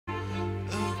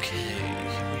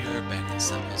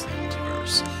Sentinels in the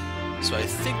Multiverse. So I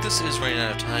think this is running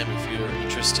out of time if you're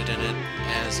interested in it.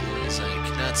 As is, I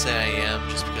cannot say I am,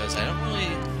 just because I don't really...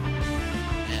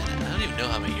 Man, I don't even know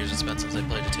how many years it's been since I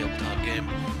played a tabletop game.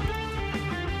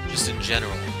 Just in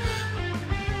general.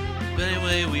 But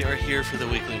anyway, we are here for the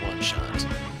weekly one-shot.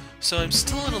 So I'm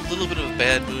still in a little bit of a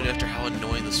bad mood after how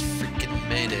annoying this freaking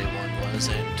Mayday one was,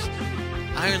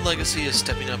 and Iron Legacy is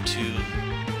stepping up to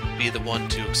be the one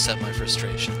to accept my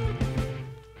frustration.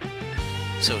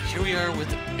 So here we are with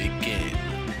the big game.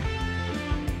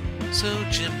 So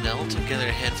Jim knelt and gathered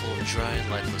a handful of dry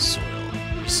and lifeless soil.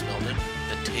 He smelled it,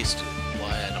 then tasted it. Why,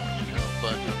 I don't really know,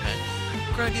 but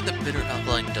okay. Grinding the bitter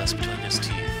alkaline dust between his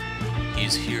teeth.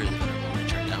 He's here, the Venerable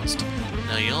Ranger announced.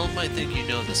 Now y'all might think you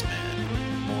know this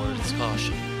man. More with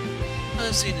caution.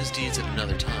 I've seen his deeds at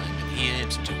another time, and he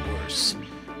aims to do worse.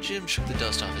 Jim shook the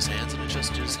dust off his hands and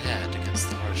adjusted his hat against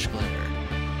the harsh glare.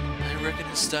 I reckon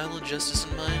his style and justice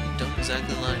and mine don't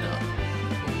exactly line up.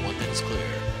 But one thing is clear.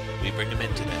 We bring him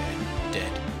in today,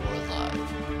 dead or alive.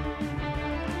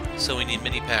 So we need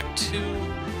Mini-Pack 2.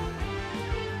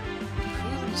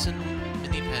 Who's in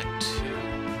Mini-Pack 2?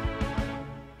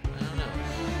 I don't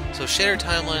know. So Shattered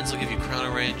Timelines will give you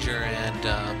Chrono Ranger and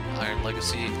Iron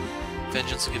Legacy.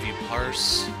 Vengeance will give you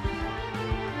Parse.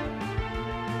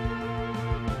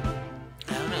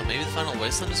 I don't know, maybe the Final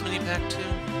Wasteland is Mini-Pack 2?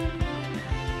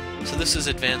 So this is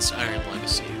Advanced Iron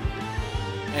Legacy.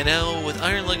 And now, with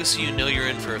Iron Legacy, you know you're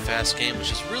in for a fast game,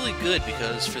 which is really good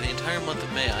because for the entire month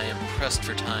of May I am pressed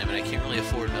for time and I can't really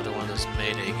afford another one of those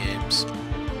Mayday games.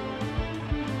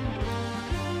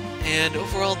 And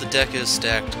overall, the deck is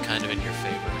stacked kind of in your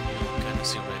favor. You kind of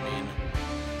see what I mean.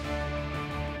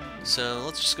 So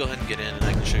let's just go ahead and get in and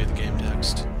I can show you the game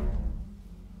text.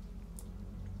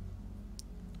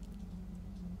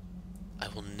 I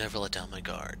will never let down my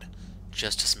guard.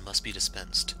 Justice must be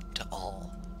dispensed to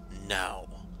all. Now.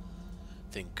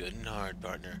 Think good and hard,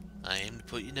 partner. I aim to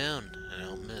put you down, and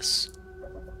I'll miss.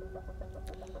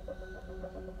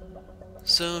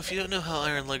 So, if you don't know how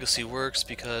Iron Legacy works,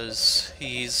 because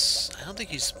I don't think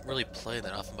he's really played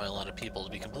that often by a lot of people. To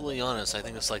be completely honest, I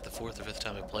think it's like the 4th or 5th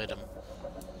time I played him.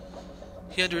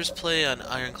 He enters play on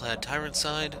Ironclad Tyrant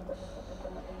side.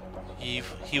 He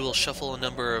will shuffle a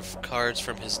number of cards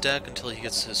from his deck until he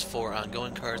gets his 4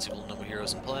 ongoing cards. He will know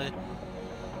heroes in play.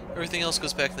 Everything else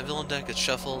goes back in the villain deck, it's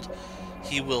shuffled.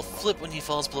 He will flip when he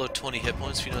falls below 20 hit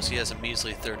points. If you notice, he has a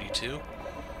measly 32.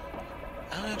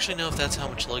 I don't actually know if that's how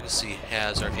much Legacy he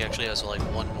has, or if he actually has like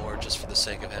one more just for the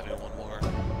sake of having one more.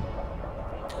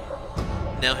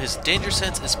 Now his danger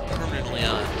sense is permanently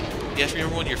on. You have to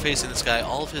remember when you're facing this guy,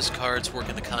 all of his cards work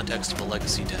in the context of a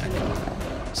Legacy deck.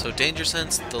 So danger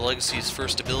sense, the Legacy's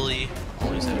first ability,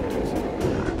 always active.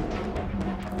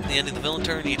 At the end of the villain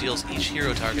turn, he deals each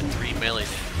hero target 3 melee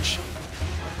damage.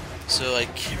 So I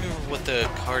can't remember what the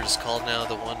card is called now,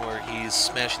 the one where he's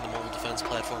smashing the mobile defense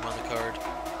platform on the card.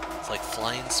 It's like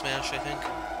Flying Smash, I think.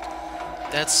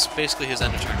 That's basically his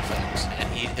end of turn effect, and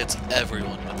he hits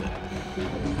everyone with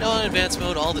it. Now in advanced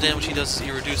mode, all the damage he does is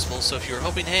irreducible, so if you were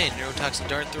hoping, hey, Neurotoxin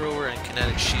Dart Thrower and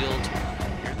Kinetic Shield,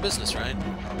 you're in business, right?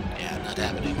 Yeah, not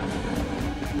happening.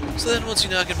 So then once you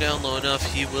knock him down low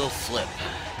enough, he will flip.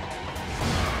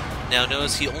 Now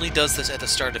notice he only does this at the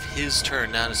start of his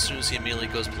turn, not as soon as he immediately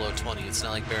goes below 20. It's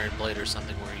not like Baron Blade or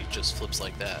something where he just flips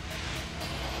like that.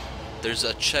 There's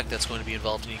a check that's going to be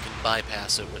involved and you can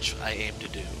bypass it, which I aim to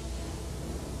do.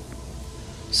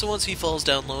 So once he falls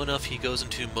down low enough, he goes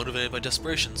into Motivated by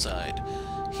Desperation side.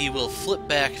 He will flip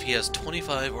back if he has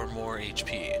 25 or more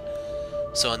HP.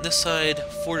 So on this side,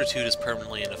 Fortitude is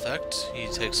permanently in effect. He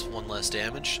takes 1 less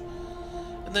damage.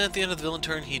 And then at the end of the villain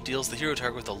turn, he deals the hero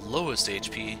target with the lowest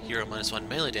HP, hero -1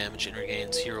 melee damage, and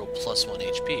regains hero +1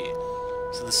 HP.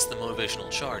 So this is the motivational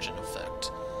charge in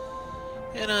effect.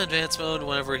 And on advanced mode,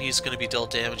 whenever he's going to be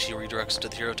dealt damage, he redirects it to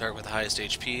the hero target with the highest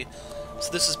HP.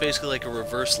 So this is basically like a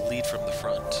reverse lead from the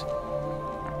front.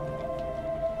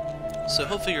 So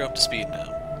hopefully you're up to speed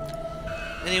now.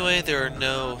 Anyway, there are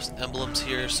no emblems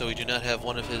here, so we do not have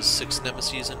one of his 6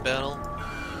 nemeses in battle.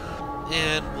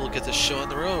 And we'll get this show on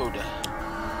the road.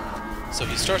 So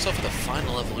he starts off with a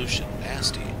Final Evolution,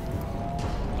 nasty.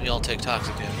 We all take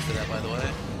toxic damage for that, by the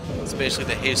way. It's basically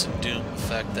the Haste and Doom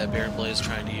effect that Baron Blade is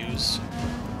trying to use.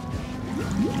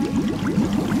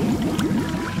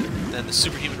 Then the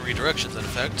Superhuman Redirection's in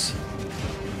effect.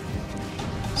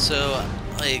 So,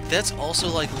 like, that's also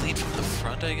like lead from the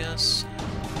front, I guess.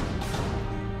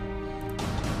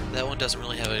 That one doesn't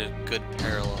really have a good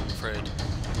parallel, I'm afraid.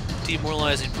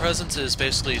 Demoralizing Presence is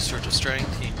basically Surge of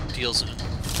Strength. He deals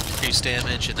increased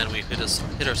damage, and then we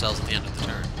hit ourselves at the end of the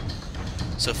turn.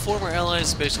 So former allies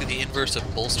is basically the inverse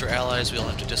of bolster allies. We all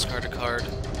have to discard a card.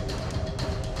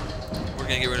 We're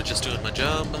going to get rid of just doing my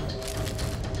job.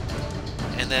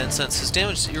 And then since his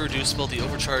damage is irreducible, the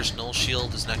overcharged null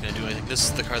shield is not going to do anything. This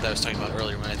is the card that I was talking about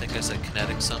earlier when I think I said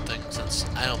kinetic something, since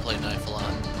I don't play Knyfe a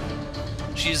lot.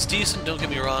 She's decent, don't get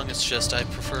me wrong, it's just I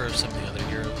prefer some of the other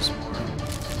heroes more.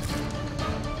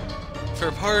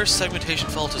 For Parse, Segmentation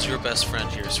Fault is your best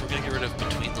friend here, so we're going to get rid of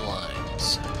Between the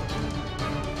Lines.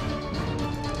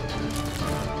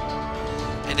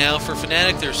 And now for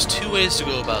Fanatic, there's two ways to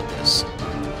go about this.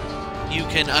 You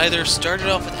can either start it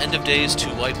off with End of Days to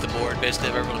wipe the board, basically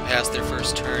have everyone pass their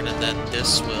first turn, and then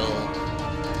this will...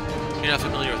 If you're not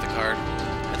familiar with the card,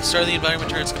 at the start of the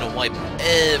environment turn, it's going to wipe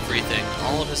everything,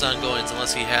 all of his ongoings,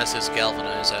 unless he has his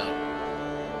Galvanize out.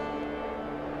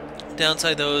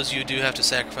 Downside though is you do have to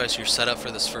sacrifice your setup for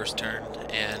this first turn,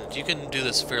 and you can do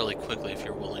this fairly quickly if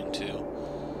you're willing to.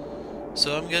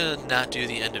 So I'm going to not do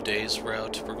the End of Days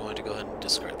route, we're going to go ahead and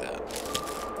discard that.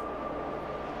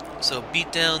 So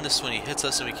beat down, this is when he hits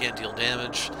us and we can't deal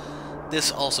damage.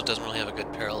 This also doesn't really have a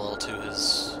good parallel to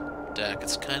his deck.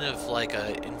 It's kind of like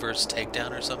a inverse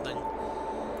takedown or something.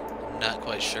 I'm not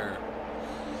quite sure.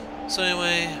 So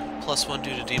anyway, +1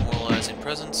 due to demoralizing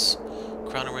presence.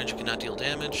 Chrono Ranger cannot deal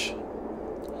damage.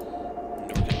 Nor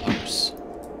can Parse.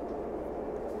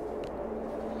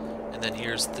 And then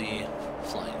here's the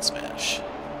Flying Smash. 4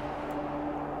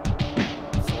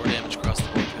 damage across the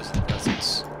board because of the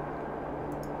presence.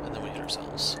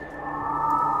 Ourselves.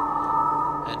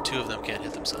 And 2 of them can't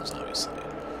hit themselves, obviously.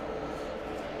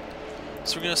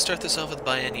 So we're going to start this off with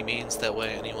By Any Means, that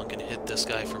way anyone can hit this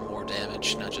guy for more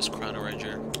damage, not just Chrono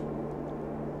Ranger.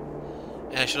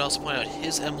 And I should also point out,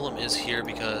 his emblem is here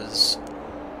because...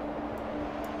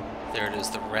 There it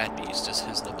is, the Rat Beast is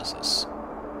his nemesis.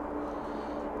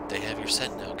 They have your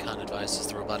Sentinel con advises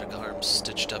the robotic arms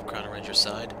stitched up Chrono Ranger's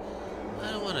side.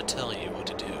 I don't want to tell you what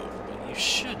to do, but you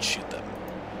should shoot them.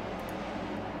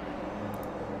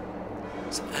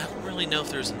 So I don't really know if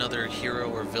there's another hero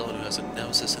or villain who has a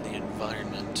nemesis in the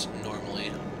environment normally.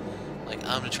 Like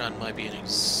Omnitron might be an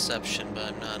exception,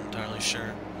 but I'm not entirely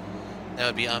sure. That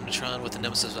would be Omnitron with the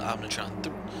nemesis of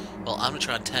Omnitron well,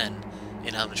 Omnitron 10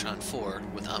 in Omnitron 4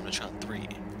 with Omnitron 3.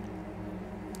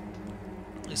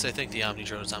 At least I think the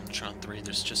Omnidrone is Omnitron 3.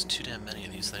 There's just too damn many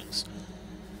of these things.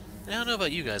 And I don't know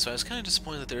about you guys, but I was kind of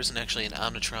disappointed that there isn't actually an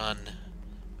Omnitron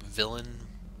villain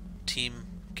team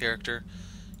character.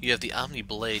 You have the Omni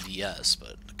Blade, yes,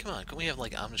 but come on, can we have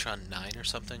like Omnitron 9 or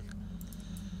something?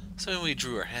 So we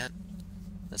drew our hat.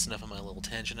 That's enough of my little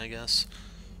tangent, I guess.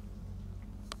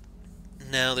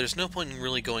 Now, there's no point in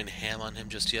really going ham on him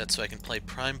just yet, so I can play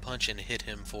Prime Punch and hit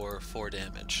him for 4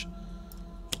 damage.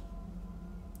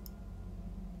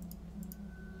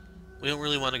 We don't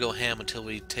really want to go ham until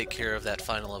we take care of that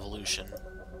final evolution.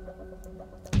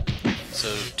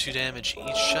 So, 2 damage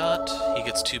each shot. He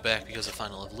gets 2 back because of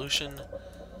final evolution.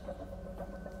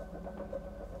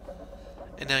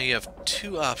 And now you have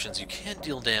 2 options. You can't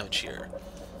deal damage here.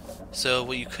 So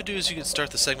what you could do is you could start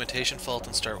the Segmentation Fault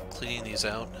and start cleaning these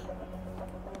out.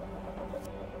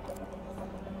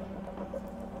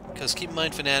 Because keep in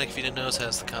mind, Fanatic, if you didn't notice,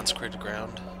 has the Consecrated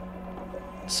Ground.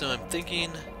 So I'm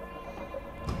thinking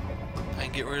I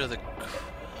can get rid of the...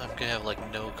 I'm going to have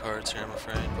like no cards here, I'm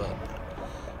afraid, but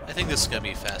I think this is going to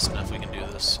be fast enough we can do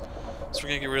this. So we're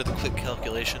going to get rid of the Quick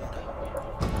Calculation.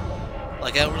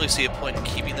 Like, I don't really see a point in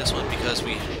keeping this one because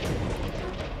it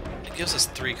gives us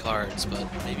 3 cards, but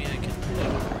maybe I can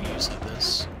make more use of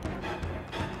this.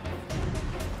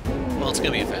 Well, it's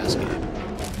gonna be a fast game.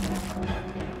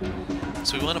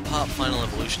 So we want to pop Final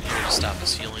Evolution here to stop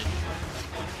his healing.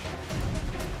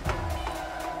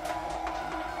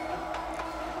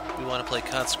 We want to play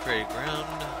Consecrated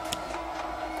Ground.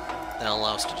 That'll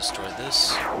allow us to destroy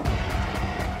this.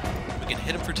 We can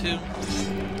hit him for 2.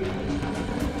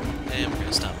 And we're going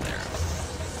to stop there.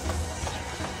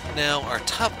 Now, our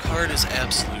top card is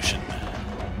Absolution.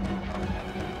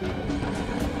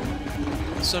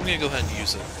 So I'm going to go ahead and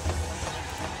use it.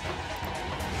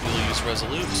 We'll use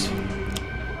Resolute.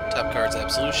 Top card's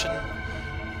Absolution.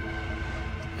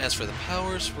 As for the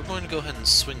powers, we're going to go ahead and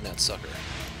swing that sucker.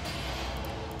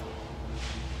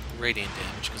 Radiant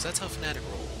damage, because that's how Fanatic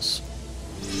rolls.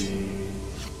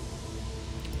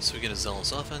 So we get a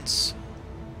Zealous Offense.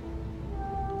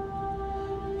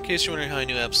 In case you're wondering how I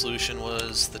knew Absolution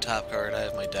was the top card, I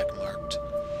have my deck marked.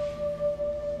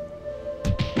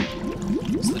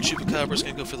 So the Chupacabra's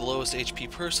going to go for the lowest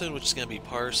HP person, which is going to be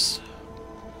Parse.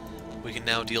 We can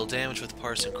now deal damage with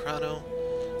Parse and Chrono.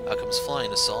 Out comes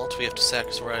Flying Assault. We have to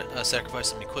sacrifice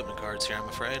some equipment cards here, I'm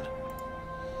afraid.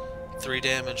 3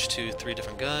 damage to 3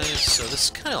 different guys, so this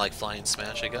is kind of like Flying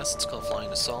Smash, I guess. It's called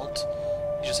Flying Assault.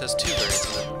 He just has 2 variants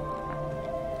of it.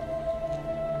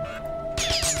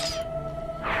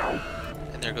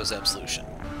 And there goes Absolution.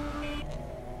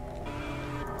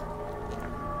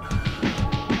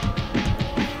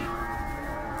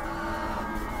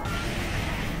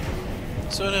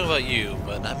 So I don't know about you,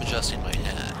 but I'm adjusting my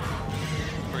hat.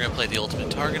 We're going to play the ultimate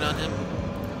target on him,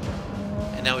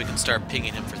 and now we can start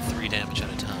pinging him for 3 damage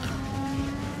at a time.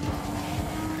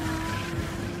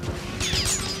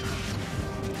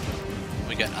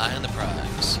 We got Eye on the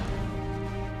Prize.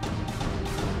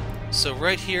 So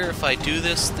right here, if I do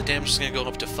this, the damage is going to go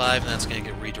up to 5, and that's going to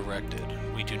get redirected.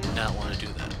 We do not want to do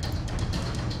that.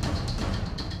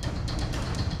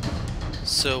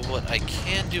 So what I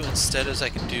can do instead is I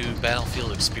can do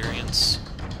Battlefield Experience.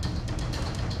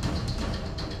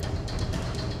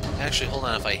 Actually, hold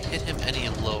on, if I hit him any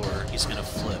lower, he's going to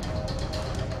flip.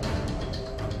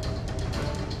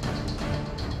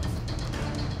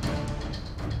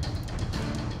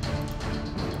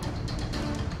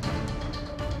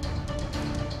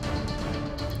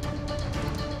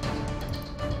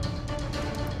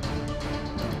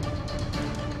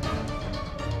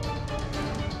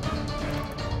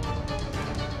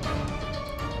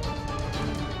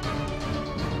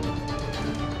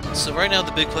 So right now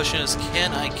the big question is,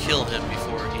 can I kill him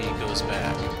before he goes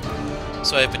back?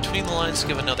 So I have Between the Lines to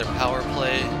give another power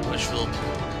play, which will...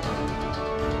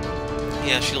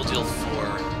 yeah, she'll deal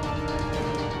 4.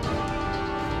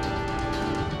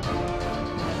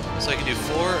 So I can do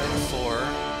 4 and 4.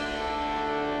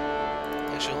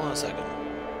 Actually, hold on a second.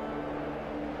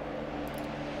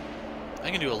 I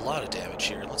can do a lot of damage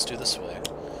here. Let's do this way.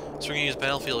 So we're going to use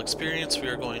Battlefield Experience. We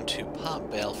are going to pop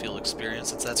Battlefield Experience,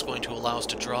 since that's going to allow us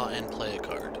to draw and play a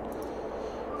card.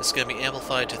 This is going to be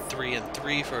amplified to 3 and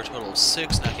 3 for a total of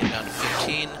 6, knocking it down to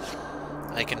 15.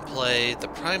 I can play... the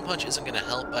Prime Punch isn't going to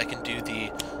help. I can do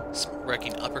the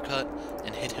Wrecking Uppercut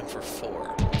and hit him for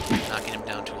 4, knocking him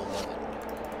down to 11.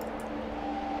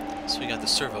 So we got the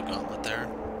Servo Gauntlet there.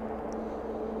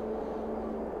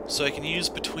 So I can use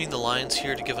Between the Lines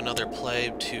here to give another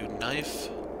play to Knyfe.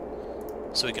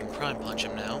 So we can Prime Punch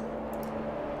him now.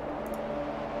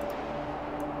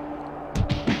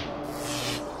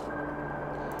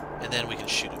 And then we can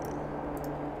shoot him.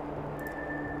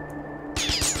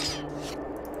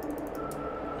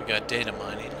 We got Data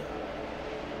Mining.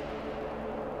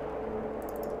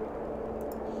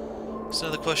 So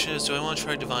now the question is, do I want to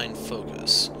try Divine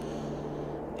Focus?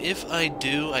 If I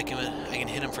do, I can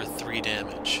hit him for 3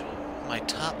 damage. My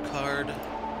top card...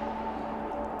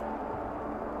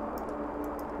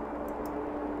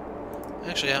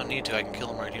 actually, I don't need to. I can kill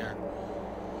him right here.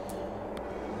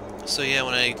 So yeah,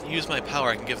 when I use my power,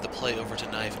 I can give the play over to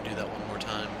Knyfe and do that one more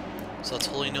time. So let's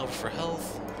Holy Nova for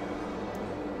health.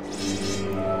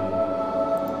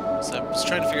 So I was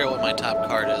trying to figure out what my top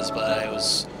card is, but I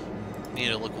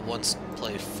needed to look one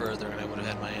play further and I would have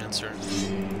had my answer.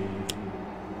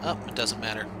 Oh, it doesn't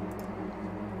matter.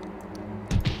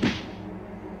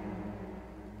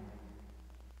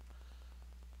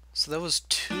 So that was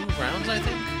 2 rounds, I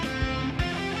think?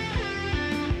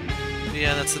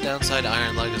 Yeah, that's the downside to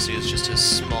Iron Legacy, is just his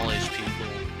small HP pool.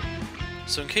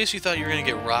 So in case you thought you were going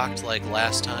to get rocked like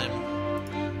last time,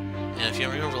 and if you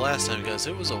don't remember last time, because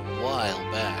it was a while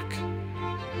back,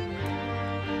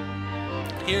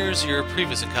 here's your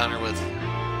previous encounter with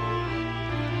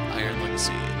Iron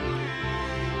Legacy.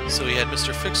 So we had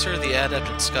Mr. Fixer, the Adept,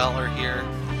 and Scholar here,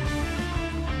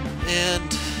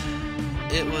 and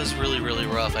it was really, really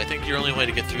rough. I think your only way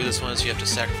to get through this one is you have to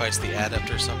sacrifice the Adept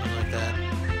or something like that.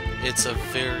 It's a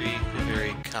very,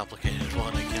 very complicated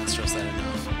one. I can't stress that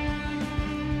enough.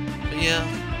 But yeah,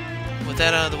 with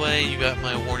that out of the way, you got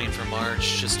my warning for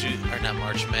March.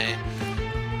 May.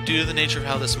 Due to the nature of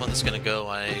how this month is going to go,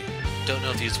 I don't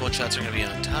know if these one-shots are going to be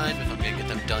on time, if I'm going to get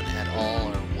them done at all,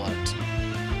 or what.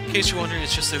 In case you're wondering,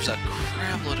 it's just there's a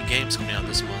crap load of games coming out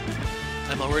this month.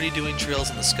 I'm already doing Trails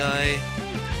in the Sky.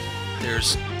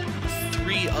 There's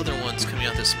 3 other ones coming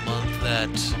out this month that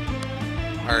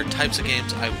are types of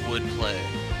games I would play.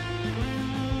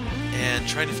 And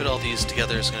trying to fit all these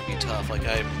together is going to be tough. Like,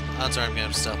 odds are I'm going to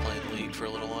have to stop playing League for a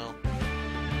little while.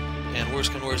 And worse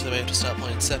come worse, I may have to stop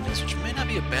playing Sentinels, which may not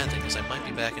be a bad thing, because I might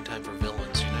be back in time for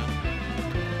Villains, you know?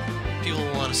 People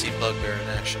will want to see Bugbear in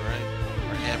action, right?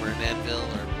 Or Hammer and Anvil,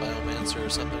 or Biomancer or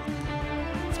something.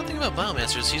 The fun thing about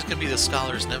Biomancer is he's going to be the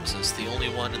Scholar's nemesis, the only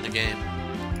one in the game.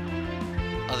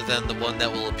 Other than the one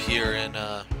that will appear in,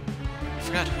 I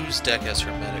forgot whose deck has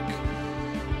Hermetic.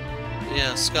 But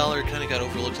yeah, Scholar kind of got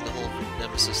overlooked in the whole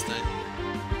Nemesis thing.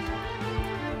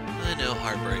 I know,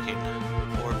 heartbreaking.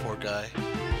 Poor guy.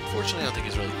 Unfortunately, I don't think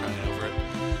he's really crying over it.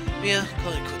 But yeah,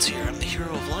 calling it quits here. I'm the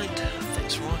Hero of Light.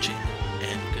 Thanks for watching.